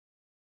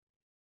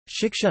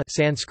Shiksha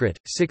Sanskrit,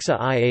 Siksa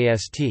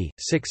Iast,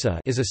 Siksa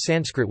is a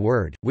Sanskrit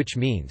word, which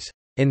means,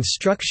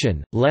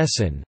 "...instruction,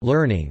 lesson,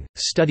 learning,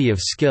 study of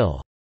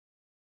skill."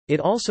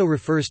 It also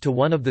refers to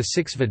one of the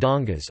 6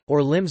 Vedangas,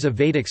 or limbs of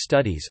Vedic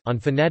studies, on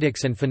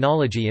phonetics and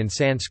phonology in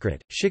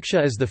Sanskrit.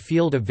 Shiksha is the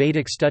field of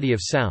Vedic study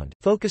of sound,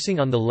 focusing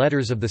on the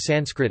letters of the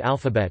Sanskrit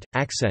alphabet,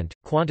 accent,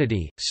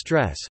 quantity,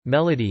 stress,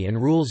 melody and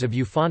rules of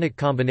euphonic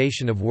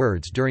combination of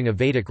words during a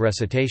Vedic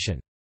recitation.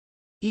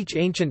 Each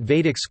ancient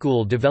Vedic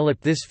school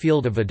developed this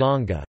field of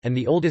Vedanga, and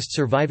the oldest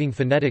surviving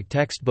phonetic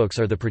textbooks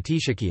are the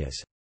Pratishakyas.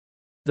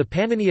 The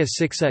Paniniya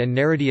Siksa and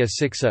Naradiya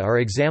Siksa are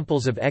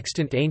examples of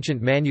extant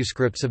ancient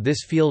manuscripts of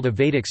this field of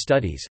Vedic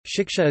studies.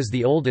 Shiksha is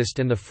the oldest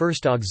and the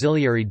first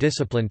auxiliary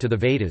discipline to the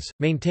Vedas,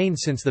 maintained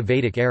since the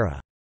Vedic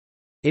era.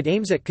 It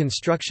aims at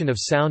construction of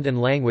sound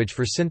and language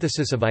for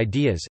synthesis of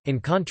ideas, in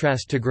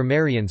contrast to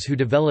grammarians who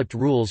developed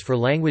rules for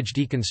language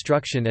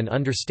deconstruction and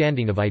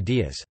understanding of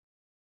ideas.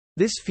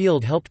 This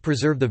field helped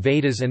preserve the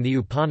Vedas and the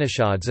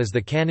Upanishads as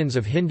the canons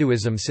of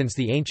Hinduism since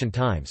the ancient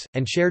times,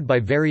 and shared by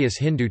various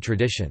Hindu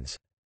traditions.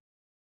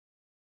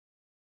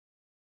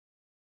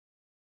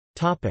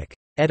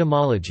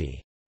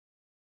 Etymology.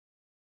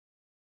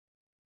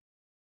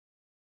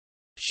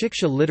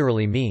 Shiksha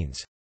literally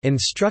means,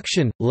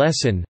 "...instruction,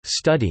 lesson,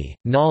 study,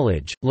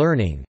 knowledge,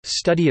 learning,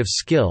 study of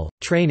skill,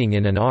 training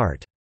in an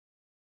art."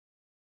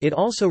 It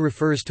also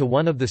refers to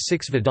one of the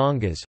 6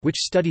 Vedangas, which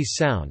studies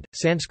sound,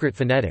 Sanskrit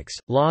phonetics,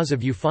 laws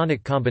of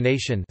euphonic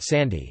combination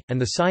 (sandhi),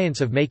 and the science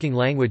of making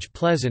language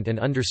pleasant and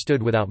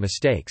understood without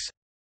mistakes.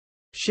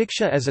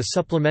 Shiksha as a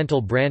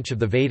supplemental branch of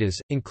the Vedas,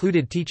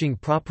 included teaching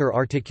proper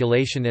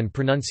articulation and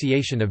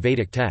pronunciation of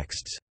Vedic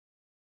texts.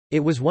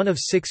 It was one of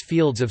 6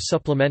 fields of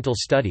supplemental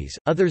studies,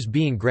 others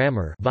being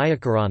grammar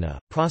Vyakarana,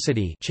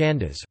 prosody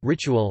Chandas,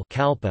 ritual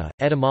Kalpa,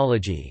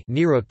 etymology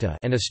Nirukta,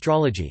 and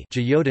astrology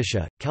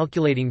Jyotisha,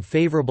 calculating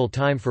favorable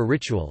time for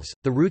rituals.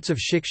 The roots of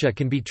Shiksha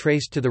can be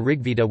traced to the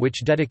Rigveda,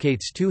 which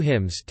dedicates 2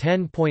 hymns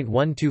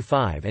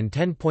 10.125 and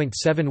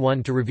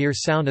 10.71 to revere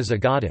sound as a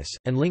goddess,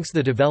 and links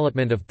the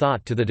development of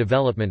thought to the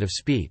development of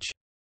speech.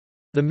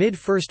 The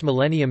mid-1st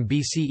millennium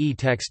BCE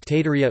text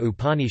Taittiriya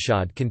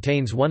Upanishad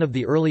contains one of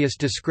the earliest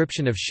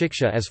description of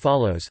Shiksha as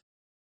follows.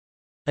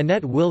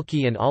 Annette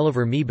Wilkie and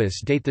Oliver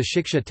Mebus date the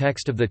Shiksha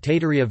text of the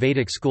Taittiriya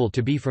Vedic school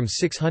to be from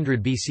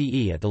 600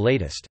 BCE at the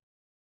latest.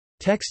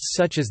 Texts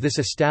such as this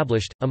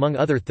established, among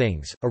other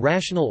things, a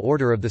rational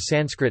order of the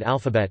Sanskrit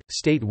alphabet,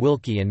 state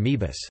Wilkie and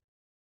Mebus.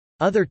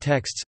 Other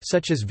texts,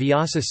 such as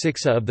Vyasa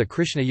Siksa of the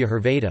Krishna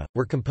Yajurveda,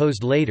 were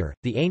composed later.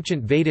 The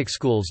ancient Vedic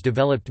schools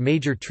developed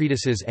major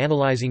treatises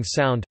analyzing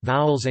sound,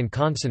 vowels, and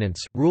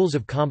consonants, rules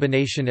of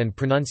combination and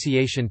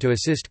pronunciation to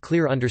assist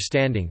clear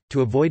understanding,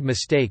 to avoid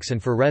mistakes,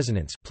 and for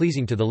resonance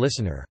pleasing to the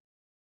listener.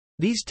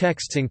 These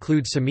texts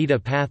include Samhita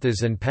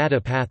Pathas and Pada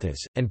Pathas,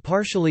 and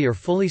partially or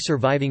fully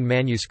surviving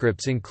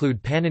manuscripts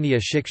include Paniniya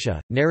Shiksha,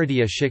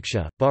 Naradiya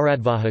Shiksha,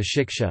 Bharadvaja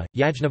Shiksha,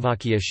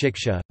 Yajnavalkya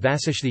Shiksha,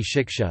 Vasishthi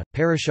Shiksha,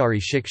 Parashari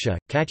Shiksha,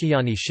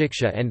 Katyayani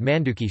Shiksha, and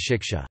Manduki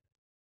Shiksha.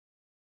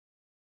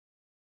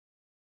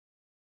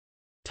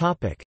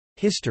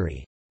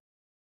 History.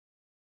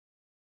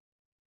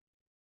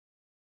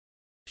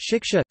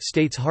 Shiksha,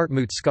 states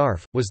Hartmut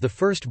Scarf, was the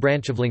first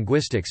branch of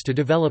linguistics to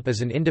develop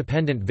as an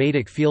independent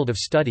Vedic field of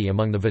study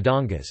among the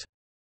Vedangas.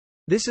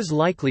 This is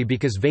likely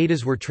because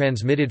Vedas were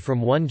transmitted from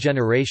one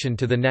generation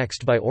to the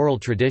next by oral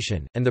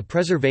tradition, and the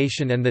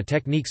preservation and the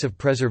techniques of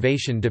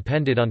preservation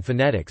depended on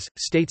phonetics,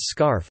 states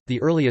Scarf.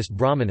 The earliest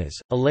Brahmanas,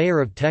 a layer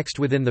of text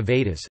within the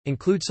Vedas,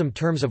 include some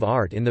terms of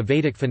art in the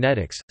Vedic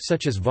phonetics,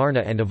 such as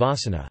Varna and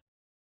Avasana.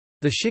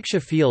 The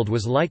Shiksha field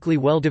was likely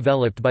well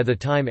developed by the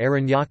time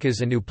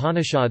Aranyakas and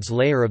Upanishads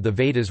layer of the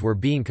Vedas were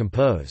being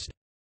composed.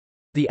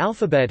 The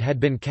alphabet had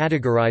been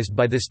categorized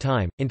by this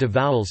time, into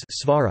vowels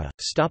svara,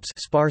 stops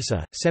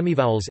sparsa,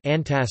 semivowels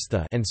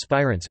antastha, and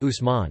spirants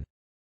usman.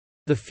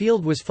 The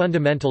field was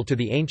fundamental to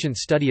the ancient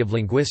study of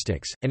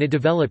linguistics, and it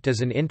developed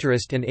as an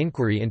interest and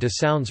inquiry into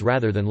sounds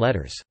rather than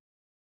letters.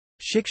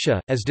 Shiksha,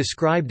 as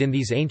described in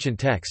these ancient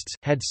texts,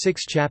 had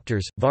 6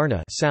 chapters: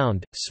 varna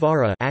sound,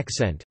 svara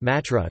accent,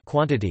 matra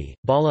quantity,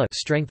 bala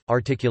strength,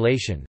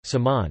 articulation,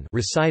 saman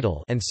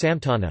recital, and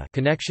samtana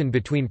connection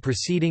between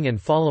preceding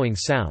and following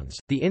sounds.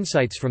 The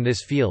insights from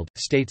this field,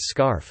 states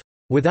Scarf,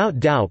 without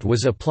doubt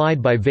was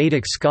applied by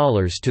Vedic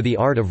scholars to the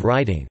art of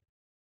writing.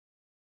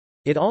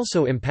 It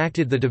also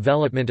impacted the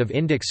development of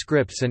Indic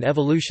scripts and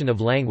evolution of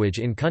language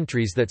in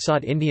countries that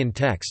sought Indian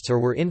texts or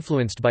were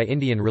influenced by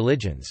Indian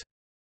religions.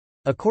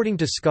 According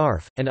to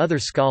Scarf, and other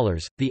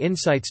scholars, the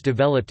insights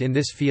developed in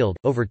this field,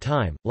 over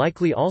time,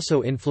 likely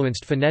also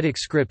influenced phonetic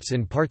scripts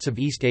in parts of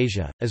East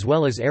Asia, as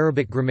well as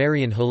Arabic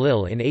grammarian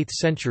Halil in 8th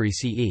century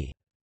CE.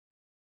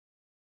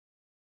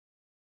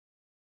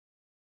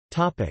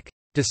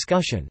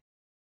 Discussion.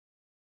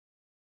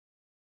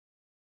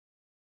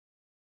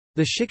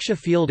 The Shiksha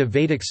field of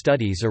Vedic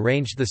studies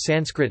arranged the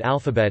Sanskrit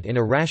alphabet in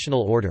a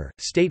rational order,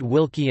 state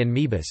Wilkie and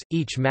Mebus,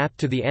 each mapped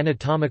to the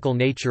anatomical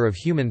nature of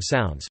human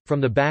sounds,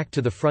 from the back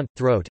to the front,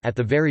 throat at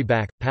the very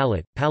back,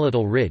 palate,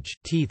 palatal ridge,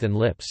 teeth and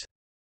lips.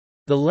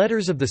 The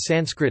letters of the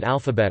Sanskrit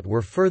alphabet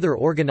were further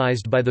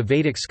organized by the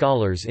Vedic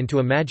scholars into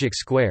a magic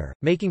square,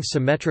 making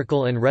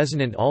symmetrical and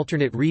resonant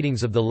alternate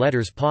readings of the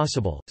letters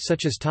possible,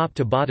 such as top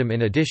to bottom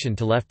in addition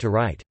to left to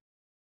right.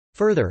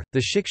 Further, the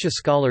Shiksha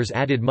scholars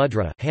added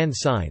mudra hand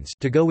signs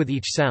to go with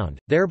each sound,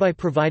 thereby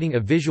providing a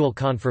visual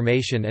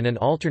confirmation and an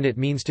alternate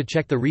means to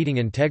check the reading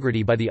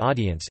integrity by the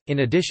audience. In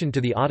addition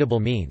to the audible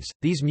means,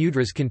 these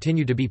mudras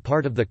continue to be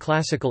part of the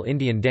classical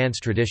Indian dance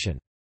tradition.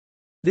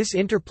 This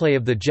interplay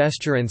of the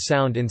gesture and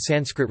sound in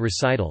Sanskrit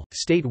recital,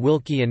 state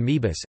Wilkie and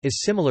Mebus,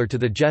 is similar to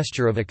the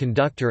gesture of a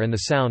conductor and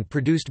the sound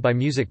produced by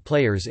music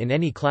players in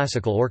any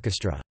classical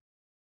orchestra.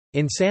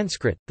 In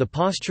Sanskrit, the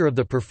posture of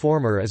the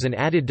performer is an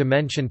added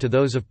dimension to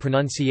those of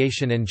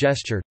pronunciation and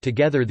gesture.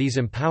 Together, these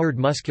empowered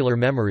muscular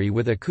memory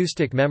with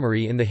acoustic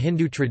memory in the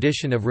Hindu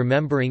tradition of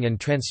remembering and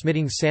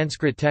transmitting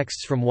Sanskrit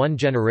texts from one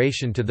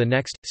generation to the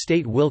next.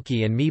 State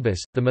Wilkie and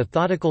Mebus, the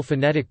methodical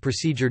phonetic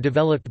procedure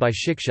developed by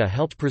Shiksha,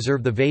 helped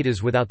preserve the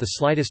Vedas without the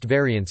slightest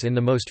variance in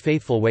the most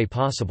faithful way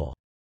possible.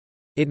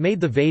 It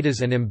made the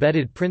Vedas and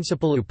embedded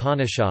principal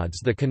Upanishads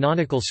the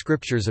canonical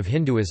scriptures of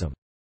Hinduism.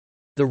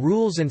 The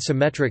rules and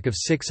symmetric of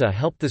Shiksha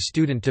helped the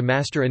student to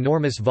master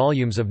enormous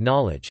volumes of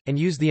knowledge, and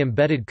use the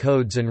embedded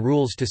codes and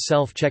rules to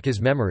self-check his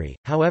memory.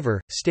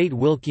 However, state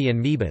Wilkie and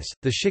Mebus,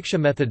 the Shiksha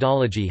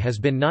methodology has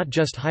been not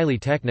just highly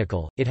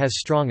technical, it has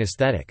strong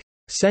aesthetic,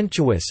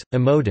 sensuous,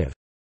 emotive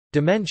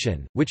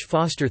dimension, which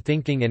foster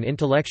thinking and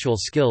intellectual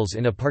skills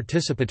in a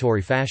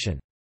participatory fashion.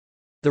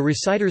 The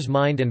reciter's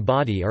mind and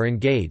body are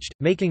engaged,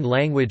 making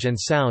language and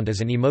sound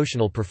as an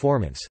emotional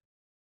performance.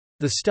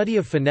 The study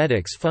of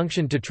phonetics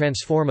functioned to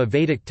transform a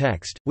Vedic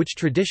text, which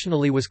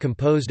traditionally was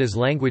composed as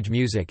language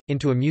music,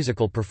 into a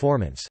musical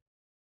performance.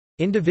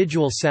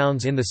 Individual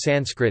sounds in the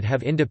Sanskrit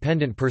have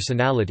independent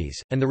personalities,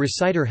 and the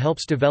reciter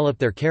helps develop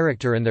their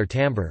character and their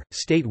timbre.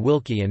 State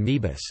Wilkie and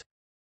Mebus.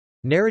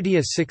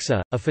 Naradiya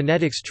Shiksha, a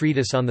phonetics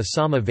treatise on the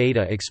Sama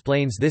Veda,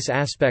 explains this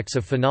aspects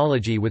of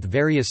phonology with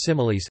various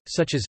similes,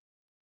 such as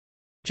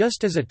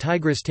just as a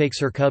tigress takes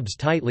her cubs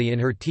tightly in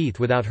her teeth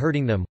without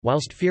hurting them,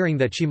 whilst fearing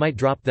that she might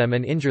drop them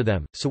and injure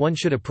them, so one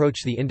should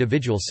approach the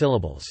individual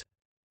syllables.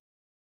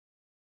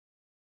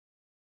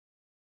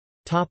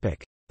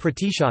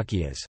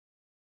 Pratishakyas.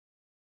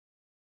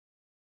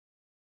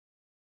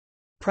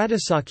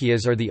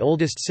 Pratisakyas are the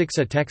oldest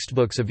Shiksha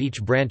textbooks of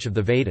each branch of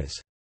the Vedas.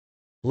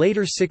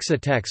 Later Shiksha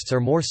texts are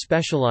more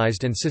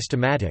specialized and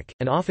systematic,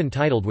 and often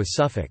titled with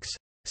suffix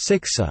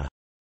Shiksha,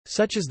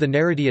 such as the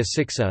Naradiya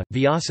Shiksha,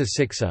 Vyasa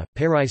Shiksha,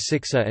 Parai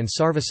Shiksha and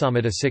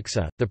Sarvasamhita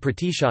Shiksha. The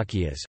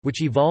Pratishakyas,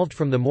 which evolved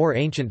from the more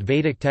ancient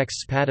Vedic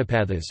texts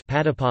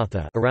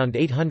Padapatha around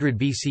 800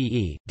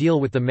 BCE, deal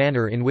with the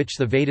manner in which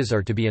the Vedas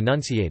are to be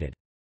enunciated.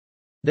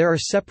 There are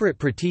separate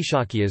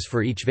Pratishakyas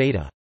for each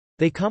Veda.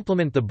 They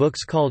complement the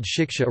books called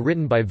Shiksha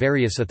written by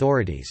various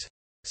authorities.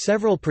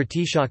 Several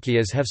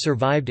Pratishakyas have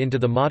survived into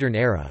the modern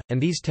era, and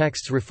these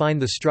texts refine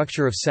the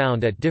structure of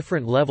sound at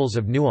different levels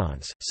of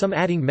nuance, some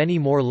adding many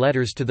more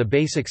letters to the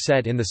basic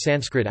set in the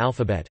Sanskrit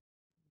alphabet.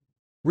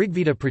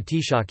 Rigveda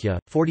Pratishakya,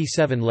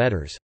 47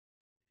 letters.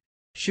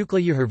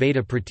 Shukla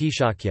Yajurveda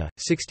Pratishakya,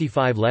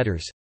 65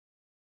 letters.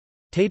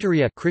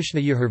 Taittiriya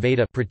Krishna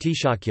Yajurveda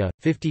Pratishakya,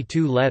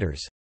 52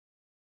 letters.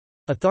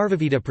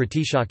 Atharvaveda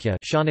Pratishakya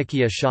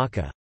Shanakya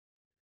Shaka.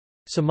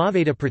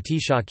 Samaveda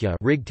Pratishakya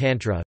Rig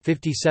Tantra,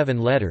 57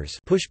 letters.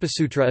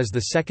 Pushpasutra is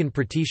the second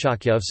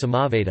Pratishakya of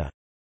Samaveda.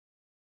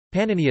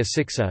 Paniniya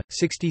Shiksha,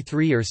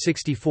 63 or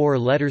 64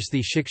 letters.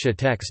 The Shiksha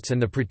texts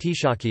and the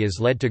Pratishakyas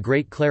led to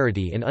great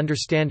clarity in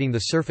understanding the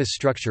surface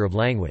structure of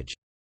language.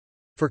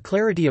 For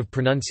clarity of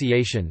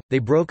pronunciation, they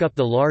broke up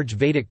the large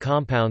Vedic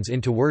compounds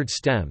into word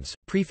stems,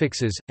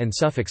 prefixes, and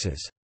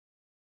suffixes.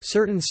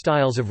 Certain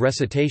styles of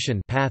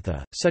recitation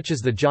patha, such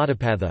as the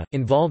Jatapatha,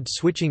 involved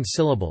switching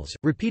syllables,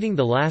 repeating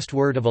the last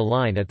word of a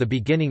line at the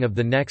beginning of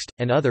the next,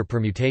 and other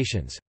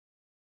permutations.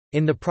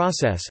 In the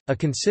process, a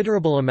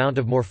considerable amount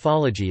of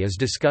morphology is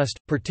discussed,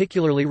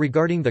 particularly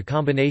regarding the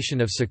combination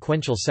of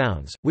sequential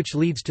sounds, which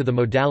leads to the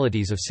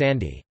modalities of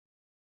sandhi.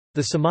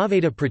 The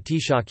Samaveda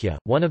Pratishakya,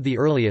 one of the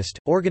earliest,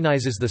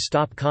 organizes the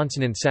stop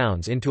consonant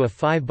sounds into a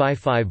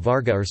 5x5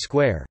 varga or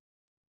square.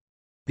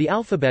 The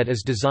alphabet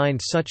is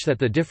designed such that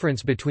the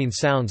difference between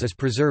sounds is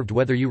preserved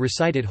whether you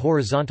recite it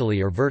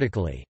horizontally or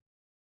vertically.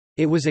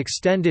 It was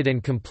extended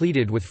and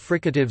completed with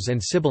fricatives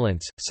and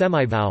sibilants,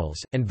 semivowels,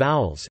 and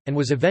vowels, and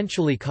was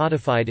eventually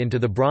codified into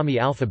the Brahmi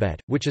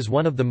alphabet, which is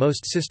one of the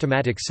most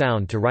systematic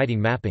sound-to-writing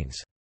mappings.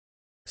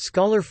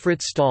 Scholar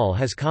Fritz Stahl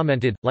has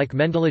commented, like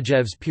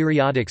Mendelejev's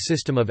periodic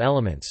system of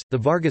elements, the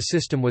Varga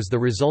system was the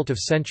result of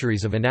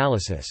centuries of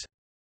analysis.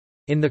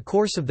 In the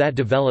course of that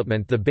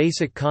development, the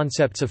basic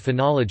concepts of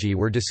phonology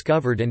were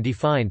discovered and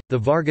defined. The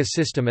Varga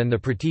system and the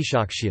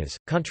Pratishakyas,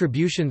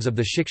 contributions of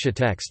the Shiksha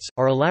texts,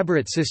 are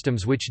elaborate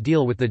systems which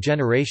deal with the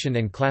generation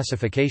and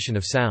classification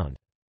of sound.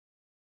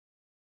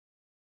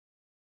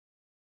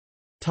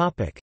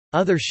 Topic: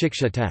 Other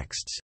Shiksha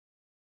texts.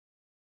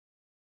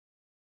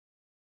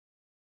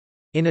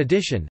 In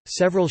addition,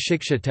 several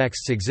Shiksha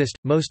texts exist,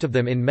 most of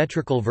them in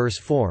metrical verse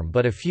form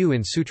but a few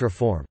in sutra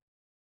form.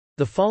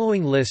 The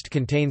following list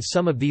contains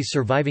some of these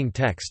surviving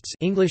texts.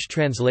 English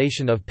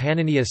translation of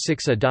Paniniya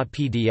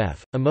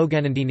Siksa.pdf,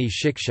 Amoganandini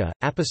Shiksha,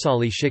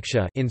 Apasali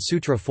Shiksha in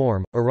sutra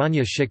form,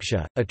 Aranya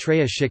Shiksha,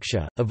 Atreya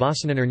Shiksha,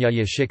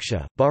 Avasananarnyaya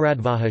Shiksha,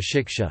 Bharadvaja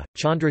Shiksha,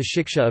 Chandra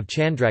Shiksha of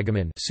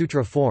Chandragaman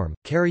sutra form,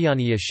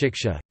 Karyaniya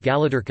Shiksha,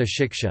 Galadarka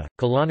Shiksha,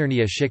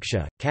 Kalanarniya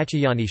Shiksha,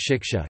 Kachayani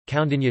Shiksha,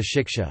 Kaundinya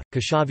Shiksha,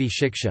 Kashavi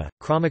Shiksha,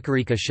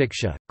 Kramakarika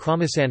Shiksha,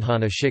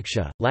 Kramasandhana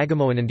Shiksha,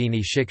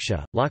 Lagamoanandini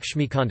Shiksha,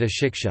 Lakshmikanta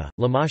Shiksha,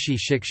 Lamashi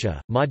Shiksha,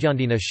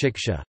 Madhyandina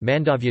Shiksha,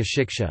 Mandavya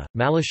Shiksha,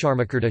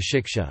 Malasharmakirta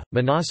Shiksha,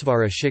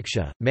 Manasvara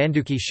Shiksha,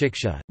 Manduki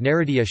Shiksha,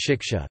 Naradiya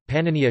Shiksha,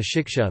 Paniniya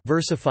Shiksha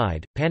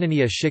versified,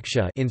 Paniniya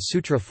Shiksha in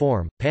sutra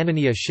form,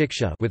 Paniniya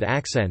Shiksha with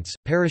accents,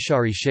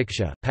 Parashari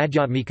Shiksha,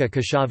 Padyatmika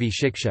Kashavi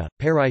Shiksha,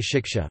 Parai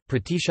Shiksha,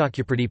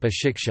 Pratishakyapradipha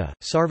Shiksha,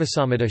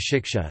 Sarvasamhita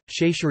Shiksha,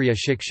 Shesharya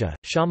Shiksha,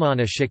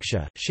 Shamana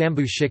Shiksha,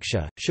 Shambhu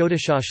Shiksha,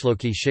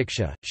 Shodashashloki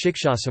Shiksha,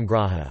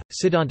 Shikshasamgraha,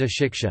 Siddhanta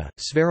Shiksha,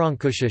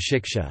 Svarankusha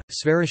Shiksha,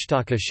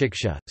 Svarashtaka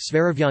Shiksha,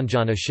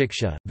 Svaravyanjana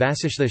Shiksha,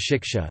 Vasishtha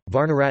Shiksha,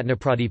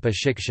 Varnaratnapradipa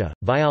Shiksha,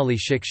 Vyali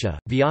Shiksha,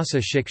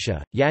 Vyasa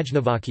Shiksha,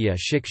 Yajnavalkya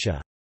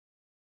Shiksha.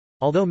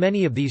 Although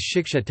many of these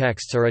Shiksha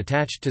texts are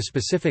attached to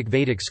specific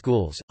Vedic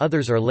schools,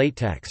 others are late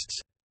texts.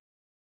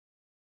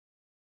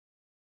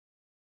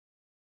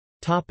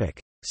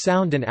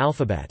 Sound and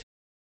alphabet.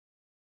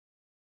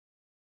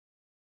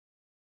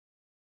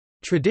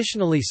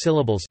 Traditionally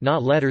syllables,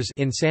 not letters,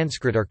 in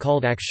Sanskrit are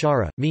called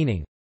akshara,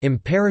 meaning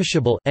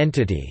imperishable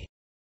entity,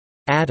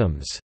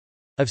 atoms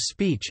of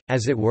speech,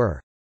 as it were.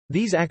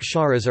 These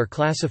aksharas are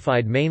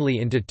classified mainly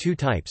into two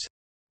types: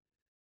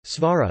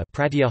 svara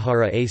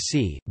pratyahara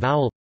ac,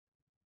 vowel;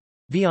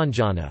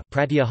 vyanjana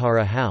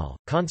pratyahara hal.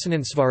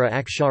 Consonant svara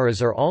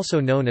aksharas are also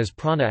known as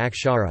prana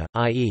akshara,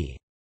 i.e.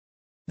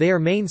 they are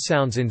main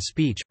sounds in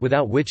speech,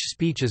 without which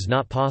speech is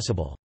not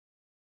possible.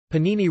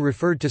 Panini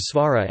referred to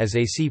svara as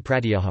ac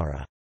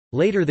pratyahara.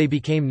 Later they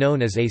became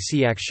known as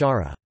ac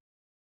akshara.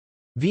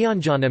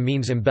 Vyanjana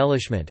means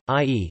embellishment,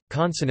 i.e.,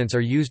 consonants are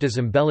used as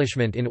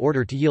embellishment in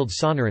order to yield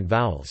sonorant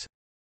vowels.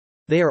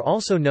 They are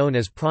also known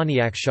as prani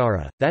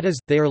akshara, that is,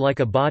 they are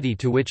like a body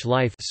to which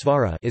life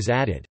svara is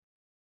added.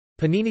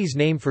 Panini's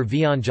name for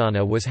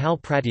Vyanjana was hal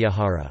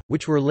pratyahara,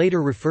 which were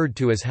later referred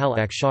to as hal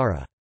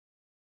akshara.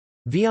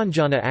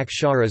 Vyanjana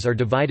aksharas are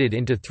divided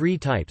into three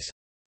types: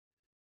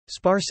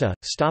 sparsa,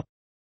 stop;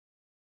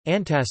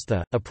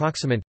 antastha,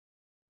 approximant;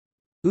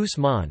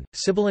 Usman.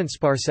 Sibilant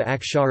sparsa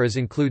aksharas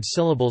include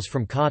syllables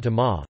from ka to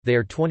ma, they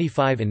are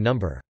 25 in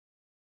number.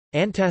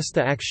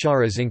 Antastha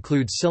aksharas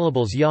include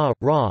syllables ya,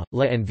 ra,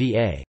 la and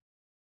va.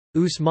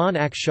 Usman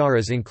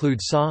aksharas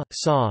include sa,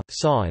 sa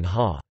and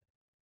ha.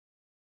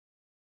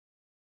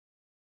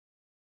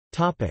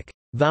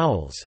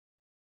 Vowels.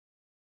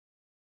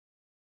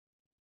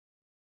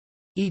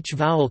 Each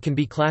vowel can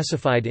be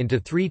classified into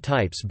three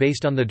types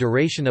based on the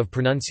duration of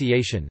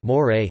pronunciation: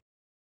 more,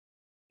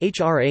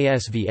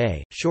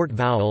 hrasva, short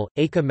vowel,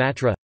 eka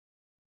matra;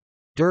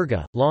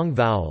 dirgha, long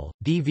vowel,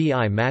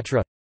 dvi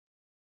matra;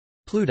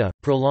 pluta,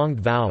 prolonged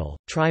vowel,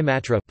 tri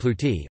matra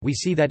pluti. We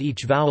see that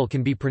each vowel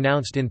can be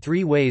pronounced in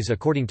three ways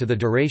according to the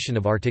duration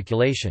of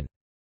articulation.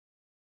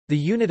 The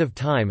unit of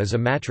time is a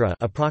matra,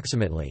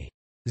 approximately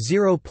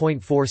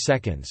 0.4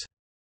 seconds.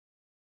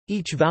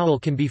 Each vowel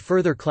can be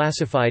further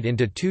classified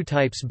into two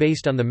types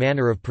based on the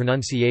manner of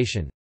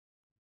pronunciation: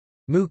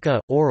 mukha,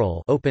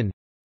 oral, open;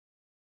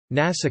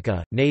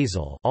 nasika,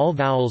 nasal. All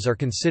vowels are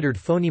considered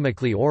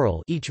phonemically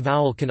oral. Each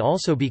vowel can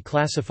also be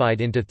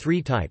classified into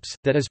three types,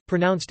 that is,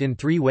 pronounced in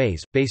three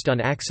ways, based on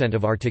accent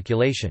of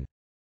articulation.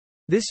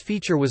 This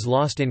feature was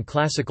lost in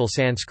classical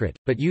Sanskrit,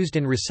 but used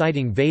in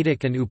reciting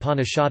Vedic and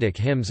Upanishadic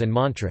hymns and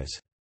mantras.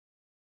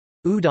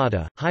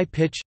 Udada, high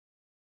pitch;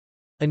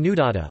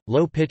 anudada,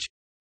 low pitch;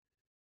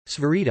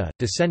 svarita,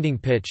 descending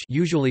pitch,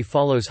 usually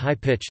follows high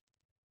pitch.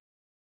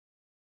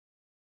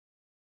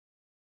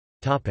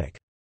 Topic: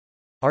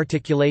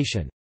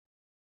 Articulation.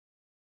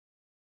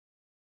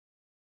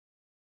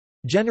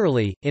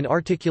 Generally, in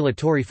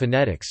articulatory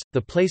phonetics,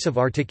 the place of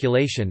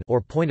articulation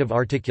or point of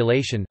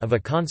articulation of a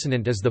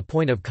consonant is the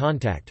point of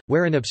contact,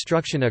 where an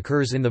obstruction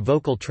occurs in the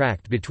vocal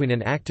tract between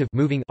an active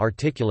moving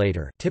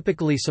articulator,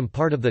 typically some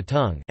part of the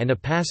tongue, and a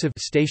passive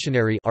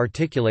stationary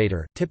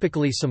articulator,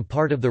 typically some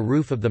part of the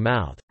roof of the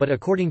mouth. But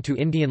according to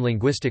Indian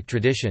linguistic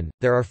tradition,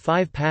 there are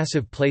 5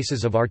 passive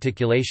places of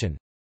articulation: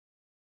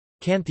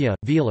 Kanthya,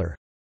 velar;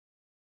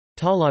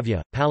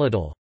 Talavya,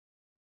 palatal;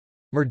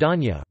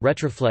 Murdanya,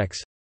 retroflex;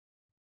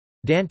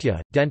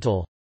 Dantya,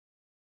 dental;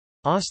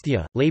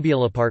 Asthya,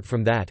 labial. Apart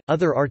from that,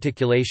 other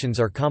articulations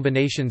are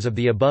combinations of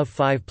the above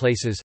 5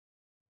 places: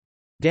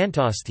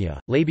 Dantasthya,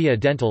 labia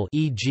dental,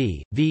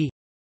 e.g., v;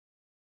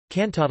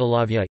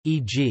 Kantatalavya,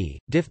 e.g.,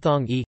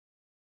 diphthong e;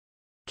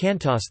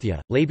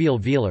 Kantasthya, labial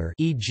velar,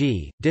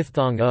 e.g.,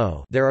 diphthong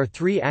o. There are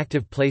 3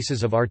 active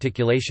places of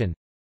articulation: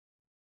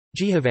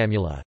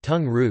 Jihavamula,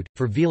 tongue root,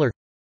 for velar;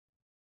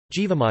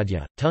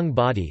 Jivamadhya, tongue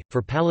body,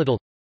 for palatal;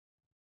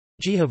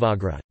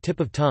 Jihavagra, tip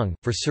of tongue,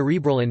 for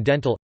cerebral and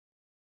dental;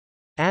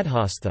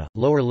 Adhastha,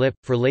 lower lip,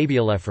 for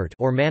labial effort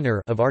or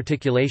manner of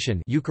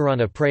articulation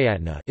ukarana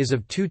prayatna is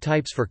of two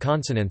types for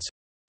consonants.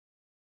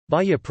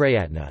 Baya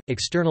prayatna,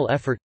 external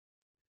effort.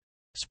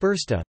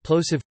 Spursta,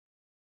 plosive.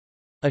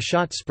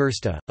 Ashat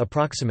spursta,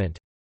 approximant.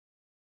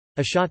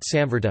 Ashat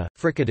samvarta,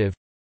 fricative.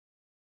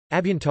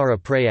 Abhyantara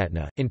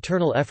prayatna,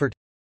 internal effort.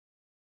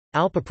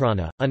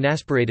 Alpaprana,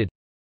 unaspirated.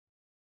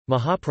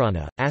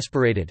 Mahaprana,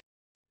 aspirated.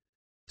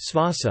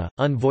 Svasa,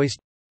 unvoiced.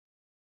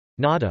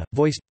 Nada,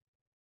 voiced.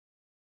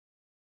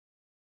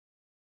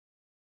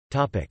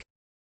 Topic: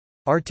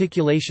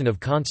 Articulation of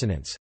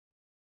consonants.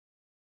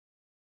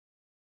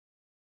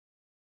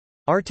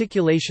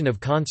 Articulation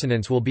of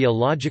consonants will be a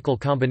logical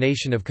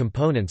combination of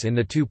components in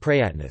the two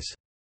prayatnas.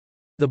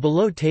 The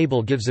below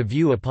table gives a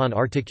view upon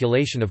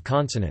articulation of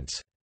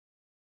consonants.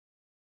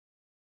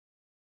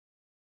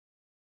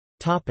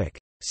 Topic: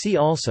 See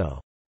also.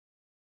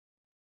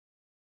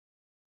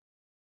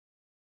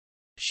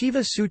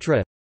 Shiva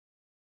Sutra,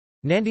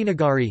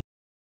 Nandinagari,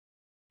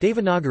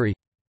 Devanagari.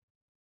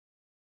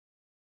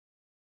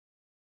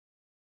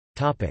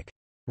 Topic: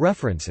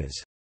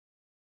 References.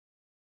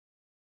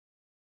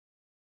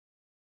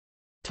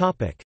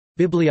 Topic: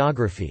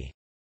 Bibliography.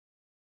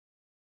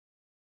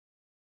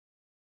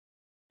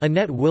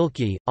 Annette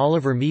Wilkie,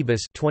 Oliver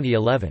Mebus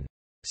 2011.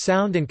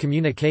 Sound and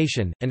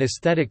Communication, An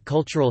Aesthetic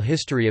Cultural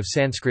History of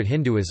Sanskrit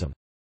Hinduism.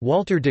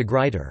 Walter de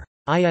Gruyter.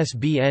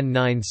 ISBN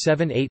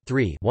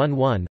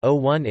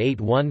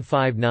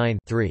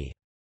 978-3-11-018159-3.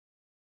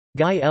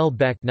 Guy L.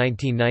 Beck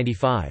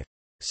 1995.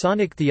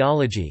 Sonic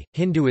Theology,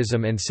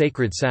 Hinduism and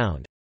Sacred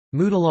Sound.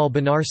 Motilal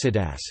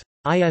Banarsidass.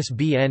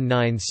 ISBN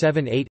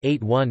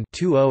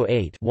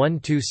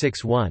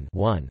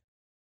 978-81-208-1261-1.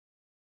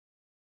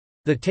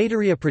 The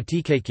Taittiriya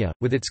Pratikakya,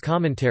 with its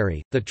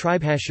commentary, the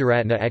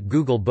Tribhashyaratna at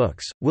Google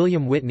Books,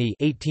 William Whitney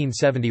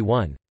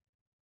 1871.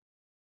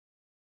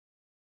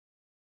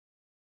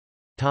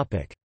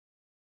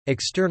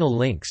 External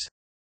links.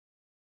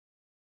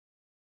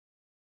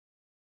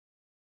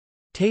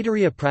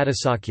 Taittiriya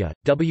Pratisakya,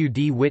 W.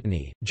 D.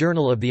 Whitney,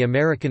 Journal of the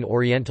American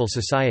Oriental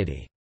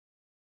Society.